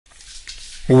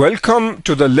Welcome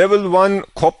to the Level 1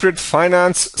 Corporate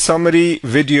Finance Summary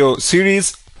video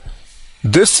series.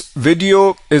 This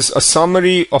video is a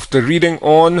summary of the reading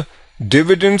on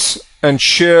dividends and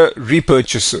share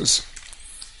repurchases.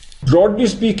 Broadly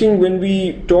speaking, when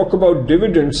we talk about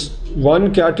dividends,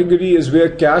 one category is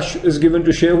where cash is given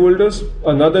to shareholders.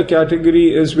 Another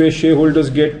category is where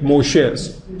shareholders get more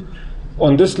shares.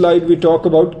 On this slide, we talk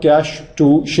about cash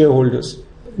to shareholders.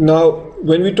 Now,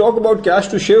 when we talk about cash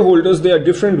to shareholders, there are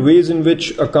different ways in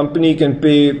which a company can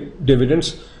pay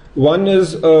dividends. One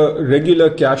is a regular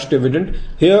cash dividend.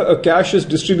 Here, a cash is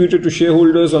distributed to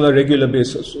shareholders on a regular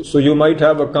basis. So you might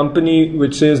have a company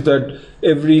which says that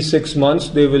every 6 months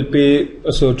they will pay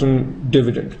a certain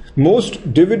dividend.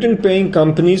 Most dividend-paying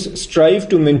companies strive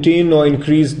to maintain or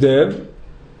increase their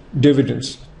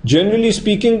dividends. Generally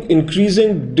speaking,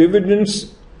 increasing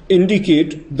dividends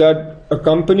indicate that a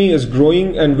company is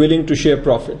growing and willing to share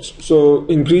profits. So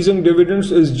increasing dividends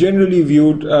is generally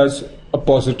viewed as a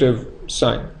positive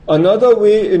sign. Another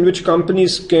way in which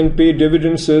companies can pay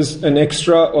dividends is an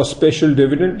extra or special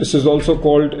dividend. This is also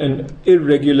called an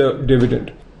irregular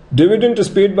dividend. Dividend is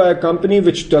paid by a company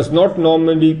which does not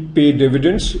normally pay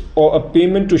dividends, or a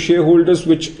payment to shareholders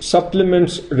which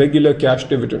supplements regular cash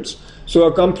dividends. So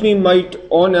a company might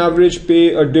on average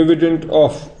pay a dividend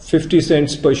of 50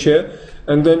 cents per share,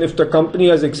 and then if the company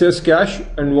has excess cash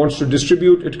and wants to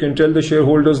distribute, it can tell the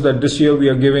shareholders that this year we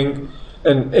are giving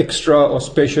an extra or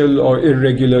special or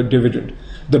irregular dividend.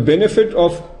 The benefit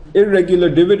of irregular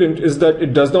dividend is that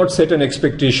it does not set an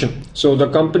expectation. So the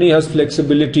company has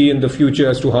flexibility in the future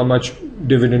as to how much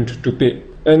dividend to pay.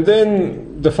 And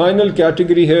then the final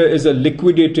category here is a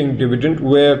liquidating dividend,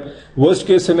 where worst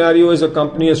case scenario is a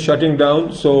company is shutting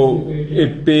down, so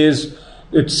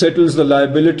it settles the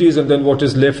liabilities, and then what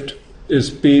is left is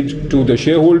paid to the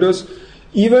shareholders.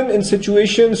 Even in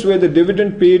situations where the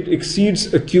dividend paid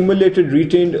exceeds accumulated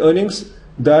retained earnings,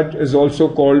 that is also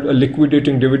called a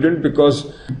liquidating dividend,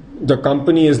 because the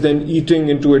company is then eating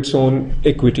into its own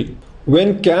equity.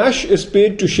 When cash is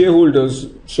paid to shareholders,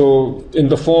 so in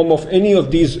the form of any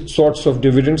of these sorts of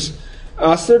dividends,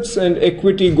 assets and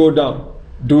equity go down.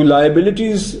 Do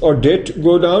liabilities or debt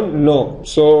go down? No.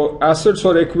 So assets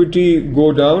or equity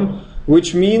go down,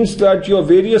 which means that your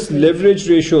various leverage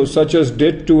ratios such as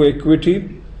debt to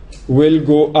equity will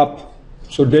go up.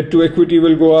 So debt to equity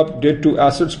will go up, debt to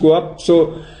assets go up.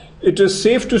 So it is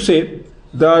safe to say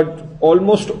that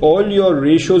almost all your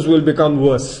ratios will become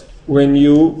worse when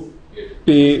you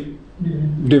pay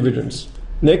dividends.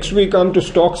 Next we come to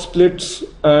stock splits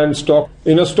and stock.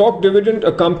 In a stock dividend,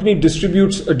 a company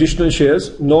distributes additional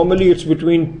shares. Normally it's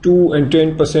between 2 and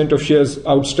 10% of shares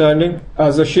outstanding.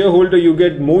 As a shareholder, you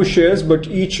get more shares, but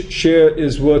each share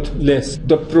is worth less.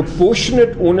 The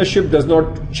proportionate ownership does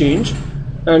not change,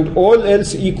 and all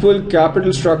else equal,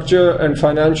 capital structure and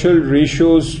financial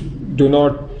ratios do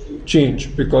not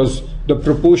change because the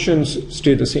proportions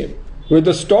stay the same. With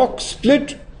the stock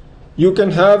split, you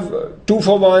can have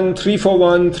 2-for-1,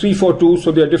 3-for-1, 3-for-2,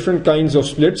 so there are different kinds of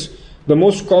splits. The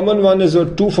most common one is a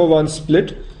 2-for-1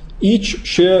 split. Each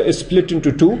share is split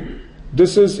into 2.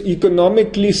 This is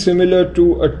economically similar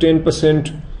to a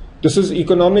 10%. This is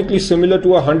economically similar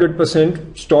to a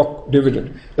 100% stock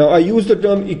dividend. Now, I use the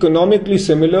term economically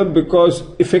similar because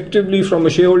effectively from a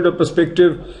shareholder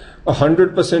perspective, a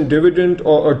 100% dividend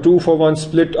or a 2-for-1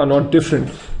 split are not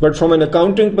different. But from an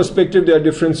accounting perspective, there are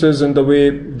differences in the way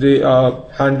they are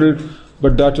handled,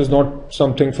 but that is not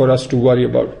something for us to worry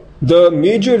about. The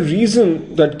major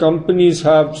reason that companies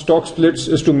have stock splits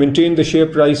is to maintain the share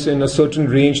price in a certain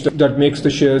range that makes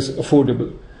the shares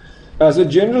affordable. As a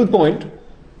general point,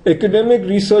 academic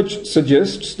research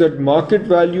suggests that market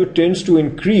value tends to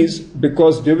increase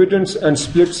because dividends and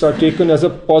splits are taken as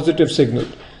a positive signal.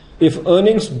 If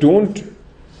earnings don't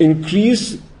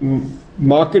increase,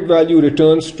 market value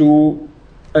returns to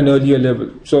an earlier level.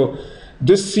 So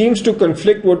this seems to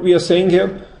conflict what we are saying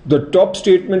here. The top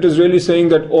statement is really saying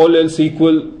that all else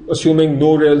equal, assuming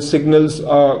no real signals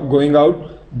are going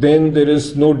out, then there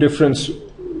is no difference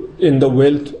in the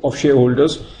wealth of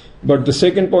shareholders. But the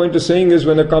second point is saying is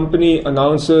when a company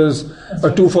announces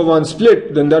a 2-for-1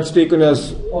 split, then that's taken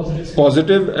as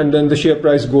positive, and then the share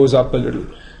price goes up a little.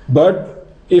 But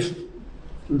if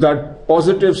that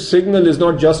positive signal is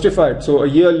not justified, so a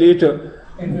year later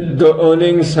the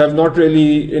earnings have not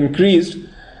really increased,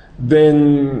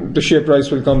 then the share price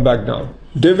will come back down.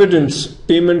 Dividends,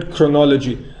 payment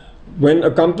chronology. When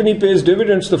a company pays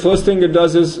dividends, the first thing it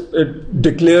does is it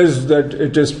declares that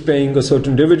it is paying a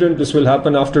certain dividend. This will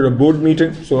happen after a board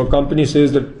meeting. So a company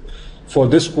says that for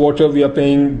this quarter we are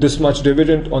paying this much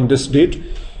dividend on this date.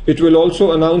 It will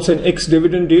also announce an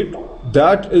ex-dividend date.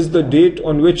 That is the date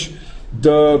on which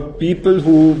the people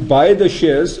who buy the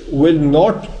shares will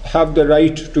not have the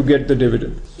right to get the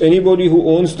dividend. Anybody who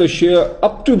owns the share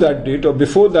up to that date or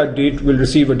before that date will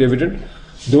receive a dividend.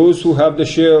 Those who have the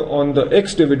share on the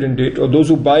ex-dividend date, or those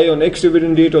who buy on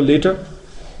ex-dividend date or later,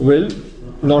 will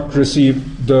not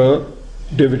receive the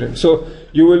dividend. So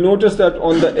you will notice that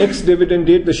on the ex-dividend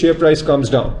date, the share price comes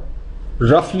down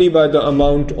roughly by the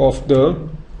amount of the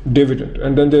dividend.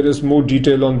 And then there is more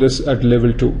detail on this at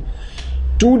level 2.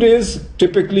 2 days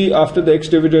typically after the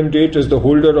ex-dividend date is the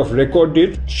holder of record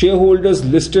date. Shareholders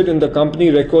listed in the company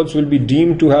records will be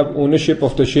deemed to have ownership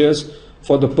of the shares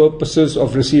for the purposes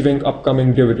of receiving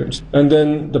upcoming dividends. And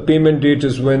then the payment date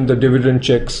is when the dividend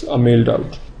checks are mailed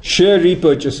out. Share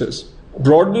repurchases.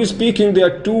 Broadly speaking, there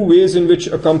are 2 ways in which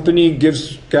a company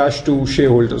gives cash to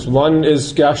shareholders. One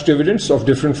is cash dividends of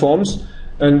different forms,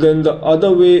 and then the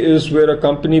other way is where a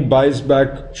company buys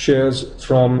back shares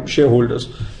from shareholders.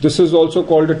 This is also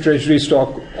called a treasury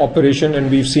stock operation,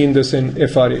 and we've seen this in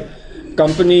FRA.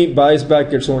 Company buys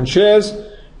back its own shares,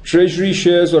 treasury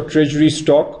shares or treasury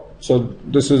stock. So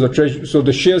this is so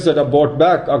the shares that are bought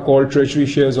back are called treasury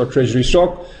shares or treasury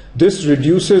stock. This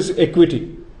reduces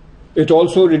equity. It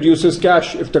also reduces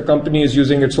cash if the company is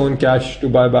using its own cash to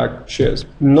buy back shares.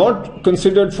 Not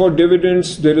considered for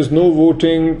dividends, there is no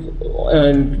voting,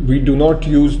 and we do not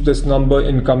use this number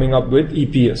in coming up with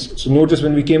EPS. So notice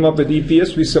when we came up with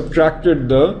EPS, we subtracted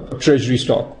the treasury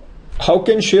stock. How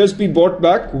can shares be bought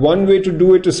back? One way to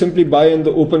do it is simply buy in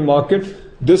the open market.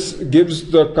 This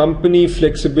gives the company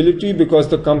flexibility because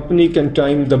the company can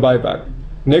time the buyback.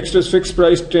 Next is fixed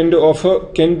price tender offer.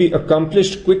 Can be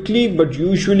accomplished quickly, but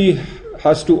usually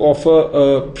has to offer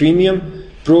a premium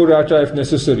pro rata if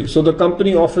necessary. So the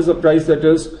company offers a price that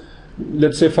is,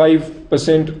 let's say,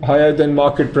 5% higher than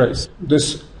market price.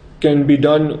 This can be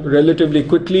done relatively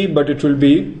quickly, but it will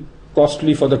be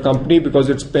costly for the company because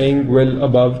it's paying well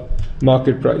above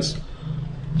market price.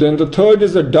 Then the third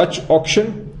is a Dutch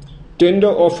auction. Tender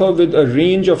offer with a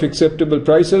range of acceptable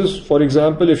prices. For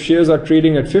example, if shares are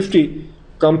trading at 50,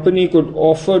 company could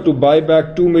offer to buy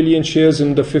back 2 million shares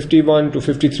in the 51 to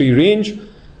 53 range.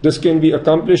 This can be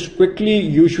accomplished quickly,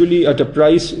 usually at a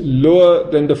price lower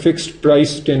than the fixed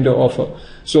price tender offer.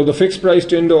 So the fixed price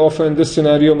tender offer in this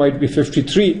scenario might be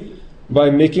 53. By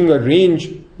making a range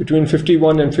between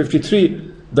 51 and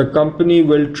 53, the company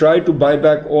will try to buy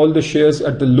back all the shares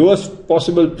at the lowest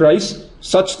possible price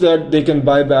such that they can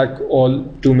buy back all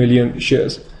 2 million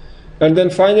shares. And then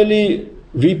finally,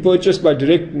 repurchase by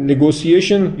direct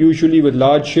negotiation, usually with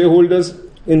large shareholders.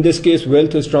 In this case,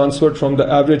 wealth is transferred from the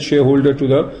average shareholder to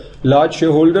the large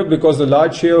shareholder because the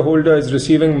large shareholder is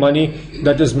receiving money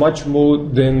that is much more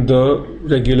than the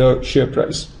regular share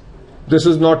price. This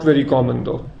is not very common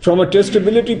though. From a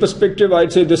testability perspective,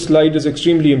 I'd say this slide is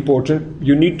extremely important.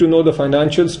 You need to know the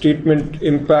financial statement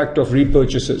impact of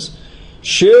repurchases.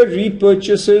 Share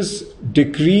repurchases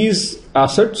decrease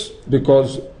assets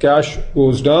because cash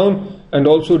goes down and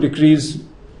also decrease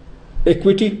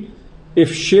equity.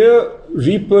 If share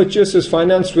repurchase is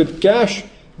financed with cash,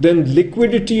 then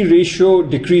liquidity ratio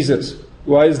decreases.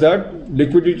 Why is that?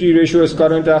 Liquidity ratio is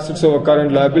current assets over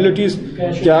current liabilities.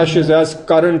 Cash is as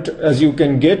current as you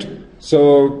can get,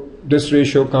 so this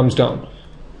ratio comes down.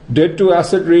 Debt to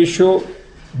asset ratio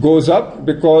goes up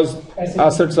because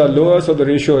assets are lower, so the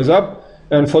ratio is up.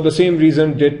 And for the same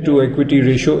reason, debt to equity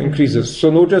ratio increases. So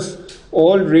notice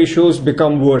all ratios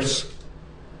become worse.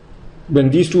 When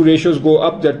these two ratios go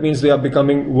up, that means they are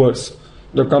becoming worse.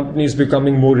 The company is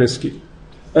becoming more risky.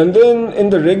 And then in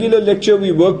the regular lecture,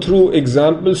 we work through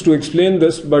examples to explain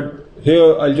this, but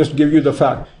here I'll just give you the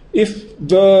fact. If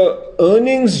the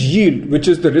earnings yield, which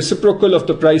is the reciprocal of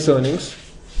the price earnings,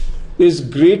 is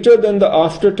greater than the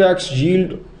after-tax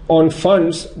yield on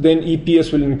funds, then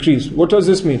EPS will increase. What does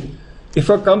this mean? If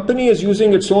a company is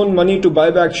using its own money to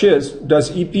buy back shares,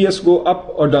 does EPS go up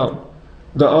or down?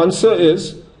 The answer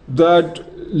is that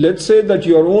let's say that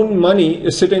your own money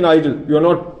is sitting idle. You're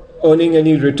not earning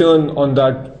any return on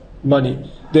that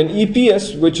money. Then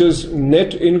EPS, which is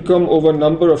net income over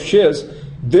number of shares,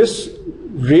 this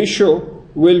ratio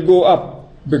will go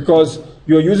up because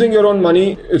you're using your own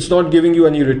money. It's not giving you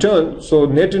any return. So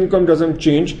net income doesn't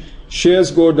change.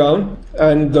 Shares go down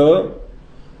and the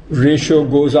ratio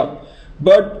goes up.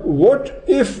 But what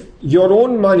if your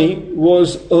own money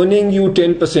was earning you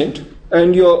 10%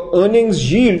 and your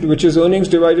earnings yield, which is earnings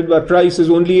divided by price, is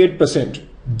only 8%?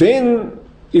 Then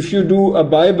if you do a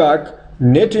buyback,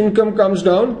 net income comes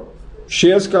down,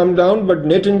 shares come down, but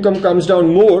net income comes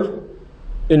down more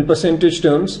in percentage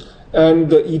terms and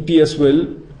the EPS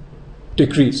will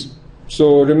decrease.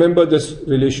 So remember this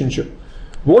relationship.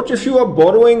 What if you are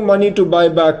borrowing money to buy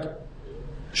back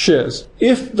shares?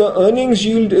 If the earnings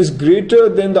yield is greater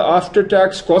than the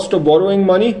after-tax cost of borrowing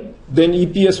money, then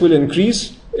EPS will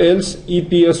increase, else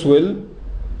EPS will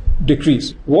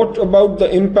decrease. What about the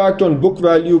impact on book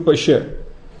value per share?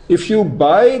 If you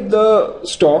buy the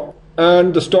stock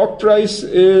and the stock price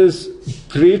is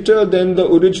greater than the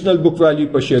original book value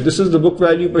per share, this is the book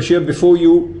value per share before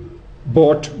you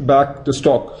bought back the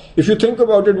stock. If you think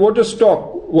about it, what is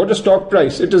stock? What is stock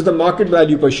price? It is the market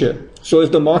value per share. So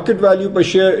if the market value per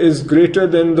share is greater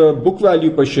than the book value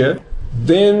per share,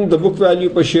 then the book value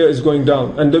per share is going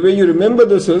down. And the way you remember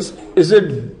this is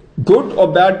it good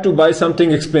or bad to buy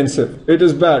something expensive? It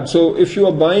is bad. So if you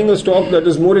are buying a stock that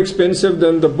is more expensive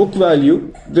than the book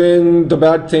value, then the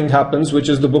bad thing happens, which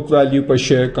is the book value per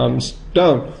share comes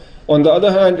down. On the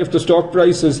other hand, if the stock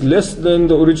price is less than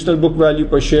the original book value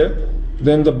per share,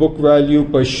 then the book value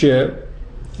per share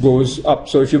goes up.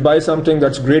 So if you buy something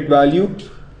that's great value,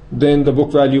 then the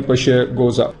book value per share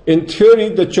goes up. In theory,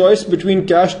 the choice between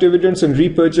cash dividends and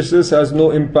repurchases has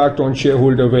no impact on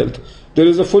shareholder wealth. There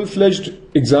is a full-fledged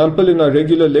example in our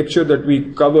regular lecture that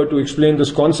we cover to explain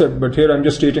this concept, but here I'm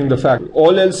just stating the fact.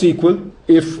 All else equal,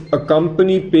 if a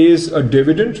company pays a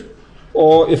dividend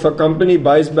or if a company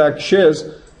buys back shares,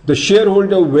 the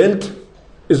shareholder wealth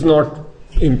is not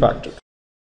impacted.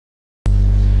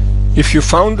 If you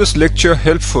found this lecture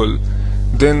helpful,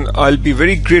 then I'll be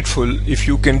very grateful if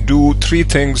you can do 3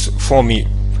 things for me.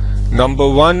 Number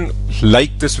 1,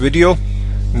 like this video.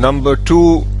 Number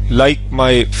 2, like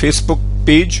my Facebook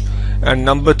page. And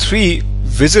number 3,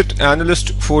 visit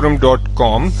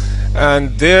analystforum.com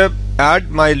and there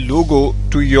add my logo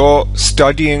to your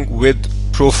studying with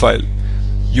profile.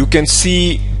 You can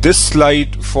see this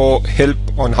slide for help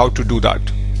on how to do that.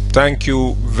 Thank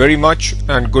you very much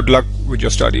and good luck with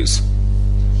your studies.